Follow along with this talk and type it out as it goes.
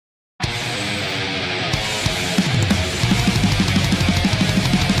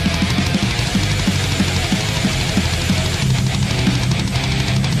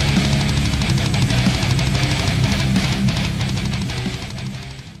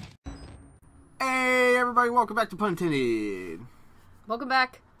everybody, welcome back to Punintended. Welcome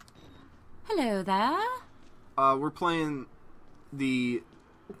back. Hello there. We're playing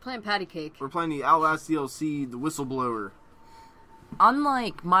Patty Cake. We're playing the Outlast DLC, the Whistleblower.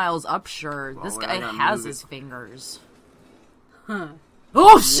 Unlike Miles Upshur, this guy has his fingers. Huh.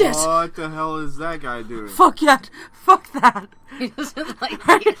 Oh shit! What the hell is that guy doing? Fuck yeah! Fuck that! He doesn't like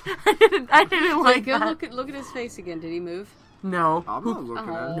it. I didn't like that. Look at his face again. Did he move? No. I'm not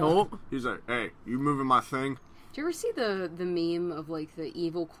looking at him. Nope. He's like, hey, you moving my thing? Did you ever see the meme of like the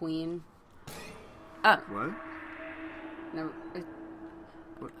evil queen? What? Never.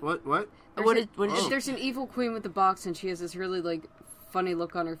 What? There's an evil queen with the box, and she has this really like funny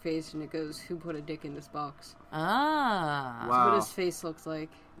look on her face, and it goes, "Who put a dick in this box?" Ah. Wow. That's what his face looks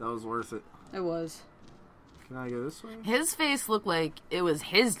like. That was worth it. It was. Can I go this way? His face looked like it was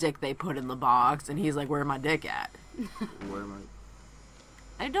his dick they put in the box, and he's like, "Where's my dick at?" Where am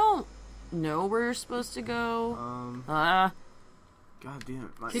I don't know where you're supposed to go. God damn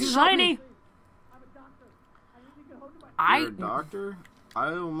it. He's shiny! You're a doctor? I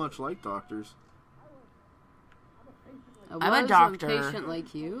don't much like doctors. I'm a doctor. A patient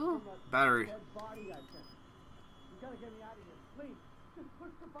like you? Battery.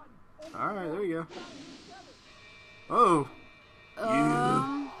 Alright, there you go. Oh!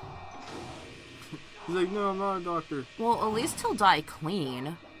 He's like, no, I'm not a doctor. Well, at least he'll die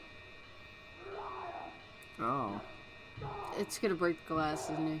clean. Oh. It's gonna break the glass,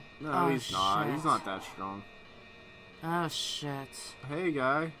 isn't he? No, he's not. Shit. He's not that strong. Oh, shit. Hey,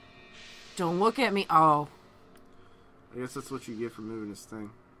 guy. Don't look at me. Oh. I guess that's what you get for moving this thing.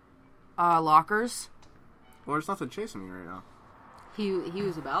 Lockers? Well, there's nothing chasing me right now. He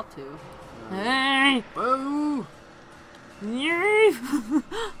was about to. Hey! Oh! Yay!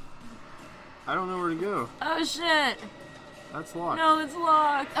 I don't know where to go. Oh, shit. That's locked. No, it's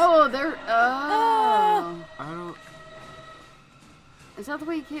locked. Oh, there. Oh. I don't... Is that the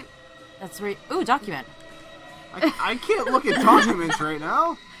way you can't... That's right. Ooh, document. I can't look at documents right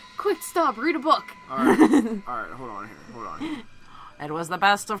now. Quick, stop. Read a book. Alright, hold on here. It was the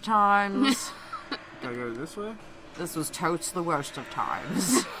best of times. Can I go this way? This was totes the worst of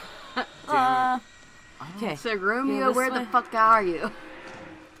times. Damn it. Okay. So, Romeo, this where way. the fuck are you?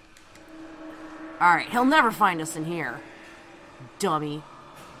 Alright, he'll never find us in here. Dummy.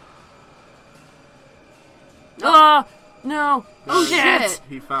 No. Oh, Shit.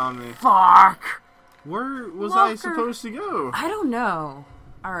 He found me. Fuck. Where was Locker. I supposed to go? I don't know.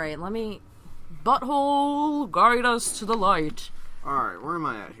 Alright, let me... Butthole, guide us to the light. Alright, where am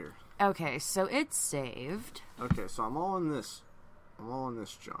I at here? Okay, so it's saved. Okay, so I'm all in this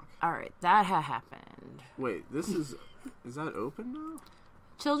junk. Alright, that happened. Wait, this is that open now?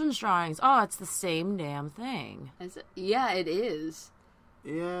 Children's drawings. Oh, it's the same damn thing. Is it? Yeah, it is.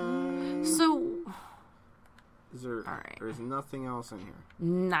 Yeah. So... Is there... Alright. There's nothing else in here.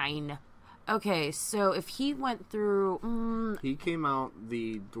 9. Okay, so if he went through... He came out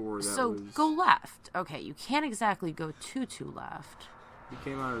the door that so was... go left. Okay, you can't exactly go too left. He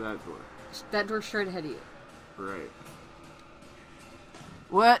came out of that door. That door's straight ahead of you. Right.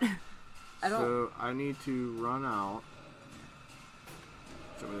 What? I don't... So, I need to run out.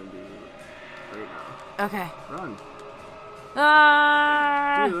 Which I'm gonna do right now. Okay. Run.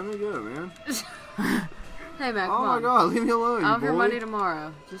 Ah! Dude, let me go, man. Hey, man, come Oh on. my god, leave me alone, I'll have you your boy. money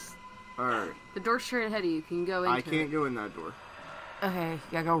tomorrow. Just... Alright. The door's straight ahead of you. You can go into I can't go in that door. Okay, you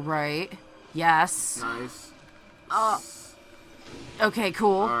gotta go right. Yes. Nice. Okay,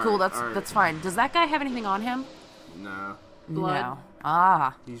 cool. All cool, right, that's fine. Does that guy have anything on him? No. Blood. No.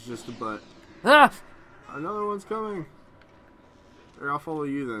 Ah. He's just a butt. Ugh! Another one's coming. Or I'll follow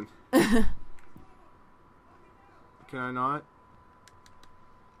you then. Can I not?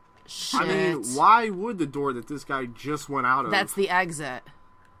 Shit. I mean, why would the door that this guy just went out of That's the exit.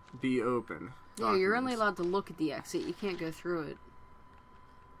 be open? Yeah, you're only Documents. allowed to look at the exit. You can't go through it.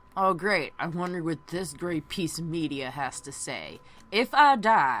 Oh, great. I wonder what this great piece of media has to say. If I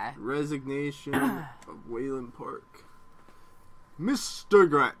die... Resignation of Wayland Park. Mr.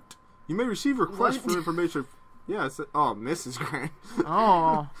 Grant, you may receive requests for information. Yeah, it's Mrs. Grant.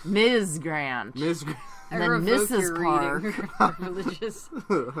 Oh, Ms. Grant. Ms. Grant. And I then revoke Mrs. your Park. reading. Religious.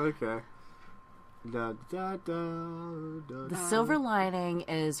 Okay. Da, da, da, da, The silver lining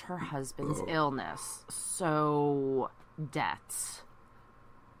is her husband's illness. So, debts.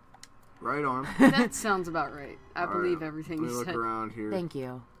 Right arm. That sounds about right. I All right, believe everything Let me you look said. around here. Thank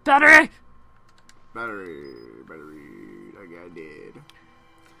you. Battery! Battery. I did.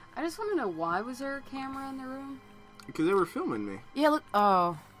 I just want to know, why was there a camera in the room? Because they were filming me. Yeah, look.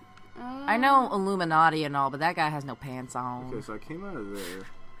 Oh. I know Illuminati and all, but that guy has no pants on. Okay, so I came out of there.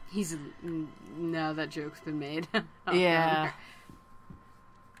 No, that joke's been made. Yeah.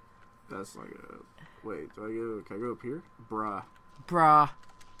 That's not good. Wait, can I go up here? Bruh.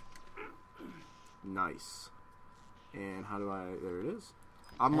 Nice. And how do there it is.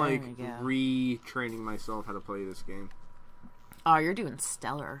 I'm There like we go. retraining myself how to play this game. Oh, you're doing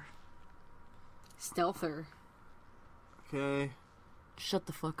stellar. Stealther. Okay. Shut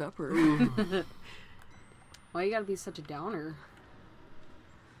the fuck up, or Why you gotta be such a downer?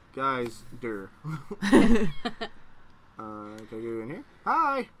 Guys, can I go in here?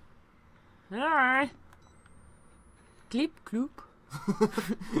 Hi! Alright. Clip, cloop.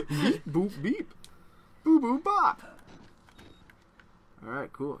 Beep, boop, beep. Boo, boo, bop.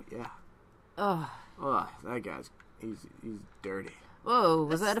 Alright, cool, yeah. Ugh. Oh, that guy's, he's dirty. Whoa,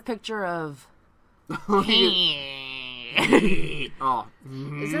 was that a picture of... Oh.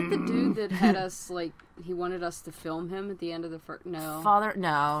 Is that the dude that had us, like, he wanted us to film him at the end of the first... No. Father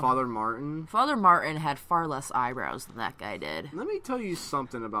Martin. Father Martin had far less eyebrows than that guy did. Let me tell you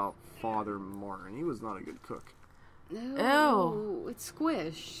something about Father Martin. He was not a good cook. No. It's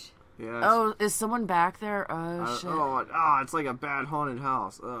squished. Yeah. Oh, is someone back there? Oh, shit. It's like a bad haunted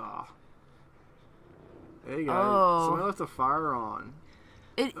house. Ugh. Hey guys, Oh. someone left a fire on.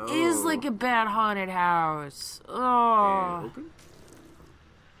 It is like a bad haunted house. Oh. And open?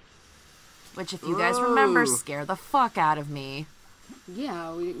 Which, if you guys remember, scared the fuck out of me.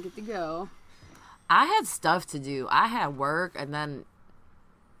 Yeah, we didn't get to go. I had stuff to do. I had work, and then...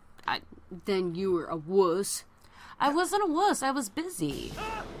 Then you were a wuss. I wasn't a wuss. I was busy.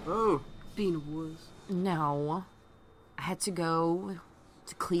 Oh. Being a wuss. No. I had to go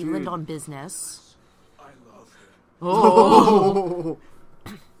to Cleveland Dude. on business. I love him.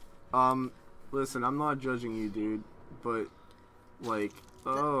 Oh. Listen, I'm not judging you, dude, but, like,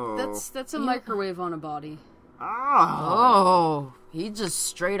 That's a microwave on a body. Oh. He just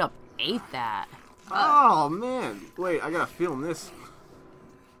straight up ate that. Oh, man. Wait, I gotta film this.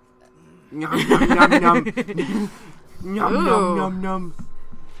 Yum, yum, yum, yum. Yum, yum, yum, yum.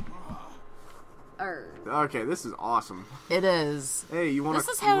 Okay, this is awesome. It is. Hey, you want This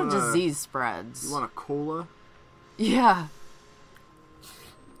is how disease spreads. You want a cola? Yeah.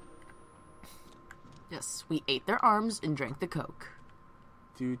 Yes, we ate their arms and drank the Coke.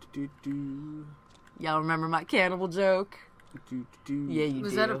 Do, do, do, Y'all remember my cannibal joke? do, do. Yeah, you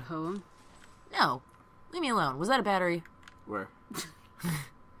Was do. that a poem? No. Leave me alone. Was that a battery? Where?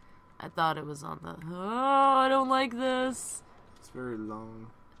 I thought it was on the... Oh, I don't like this. It's very long.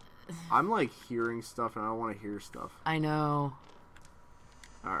 I'm, like, hearing stuff, and I don't want to hear stuff. I know.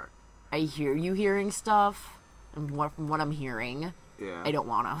 Alright. I hear you hearing stuff. And from what I'm hearing, Yeah. I don't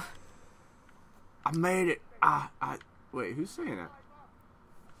wanna. I made it. Wait, who's saying that?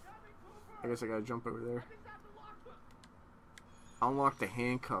 I guess I gotta jump over there. Unlock the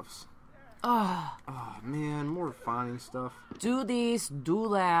handcuffs. Oh, Oh, man, more finding stuff. do this, do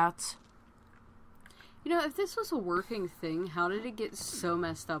that. You know, if this was a working thing, how did it get so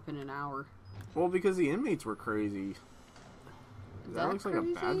messed up in an hour? Well, because the inmates were crazy. That looks like a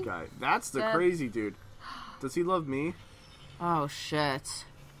bad crazy? guy. That's the That- crazy dude. Does he love me? Oh, shit.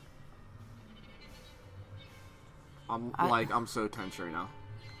 I'm so tense right now.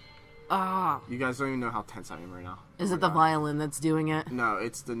 Ah, You guys don't even know how tense I am right now. is Oh it my the God. violin that's doing it? No,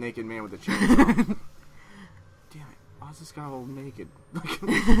 it's the naked man with the chainsaw. Damn it. Why is this guy all naked?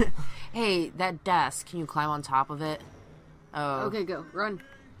 Hey, that desk, can you climb on top of it? Oh. Okay, go. Run.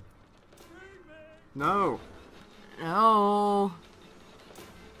 No. No.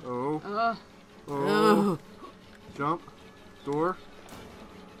 Oh. Uh, Oh. Ugh. Jump. Door.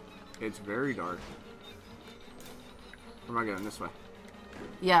 It's very dark. Where am I going? This way.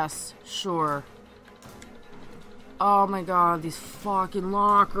 Yes, sure. Oh my god, these fucking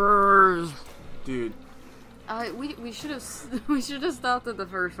lockers. Dude. we should have stopped at the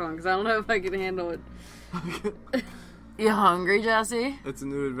first one because I don't know if I can handle it. You hungry, Jesse? It's a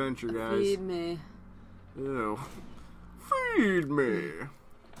new adventure, guys. Feed me. Ew. Feed me.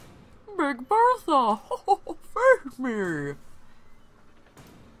 Big Bertha! Feed me!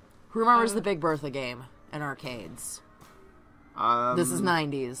 Who remembers the Big Bertha game in arcades? This is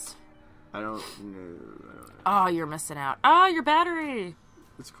 90s. I don't know. Oh, you're missing out. Oh, your battery!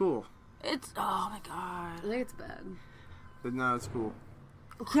 It's cool. It's... Oh my I god. think it's bad. But no, it's cool.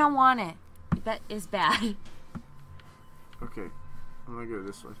 I don't want it. That is bad. Okay. I'm gonna go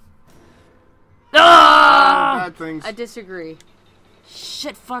this way. Ah! Bad things. I disagree.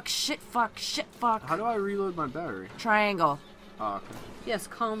 Shit fuck, shit fuck, shit fuck. How do I reload my battery? Triangle. Oh, okay. Yes,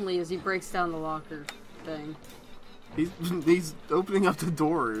 calmly as he breaks down the locker thing. He's opening up the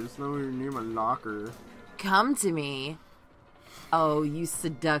door. There's nowhere near my locker. Come to me. Oh, you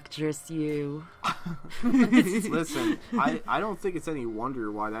seductress, you. Listen, I don't think it's any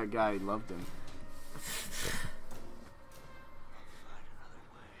wonder why that guy loved him.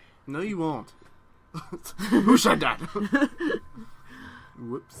 No, you won't. Who said that?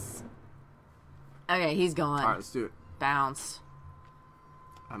 Whoops. Okay, he's gone. Alright, let's do it. Bounce.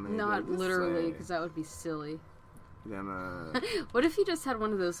 Not literally, because that would be silly. Then, What if you just had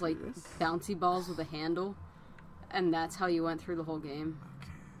one of those, like, bouncy balls with a handle, and that's how you went through the whole game?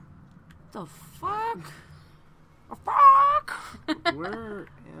 The fuck? The fuck? where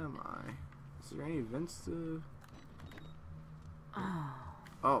am I? Is there any events to...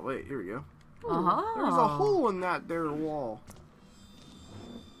 Oh, wait, here we go. Uh-huh. There's a hole in that there wall.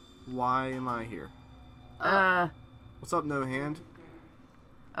 Why am I here? What's up, no hand?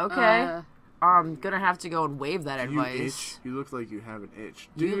 Okay. I'm gonna have to go and wave that You advice. itch. You look like you have an itch.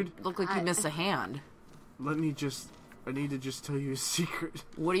 Dude, You look like you missed a hand. let me just... I need to just tell you a secret.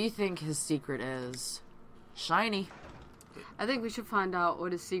 What do you think his secret is? Shiny. I think we should find out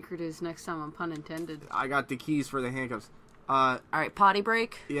what his secret is next time on Punintended. I got the keys for the handcuffs. Alright, potty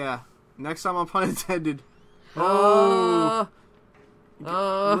break. Yeah. Next time on Punintended. Let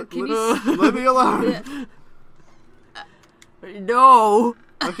me alone. No.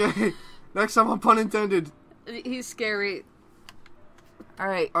 Okay. Next time on Punintended. He's scary.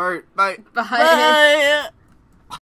 Alright. Alright, bye. Bye. Bye.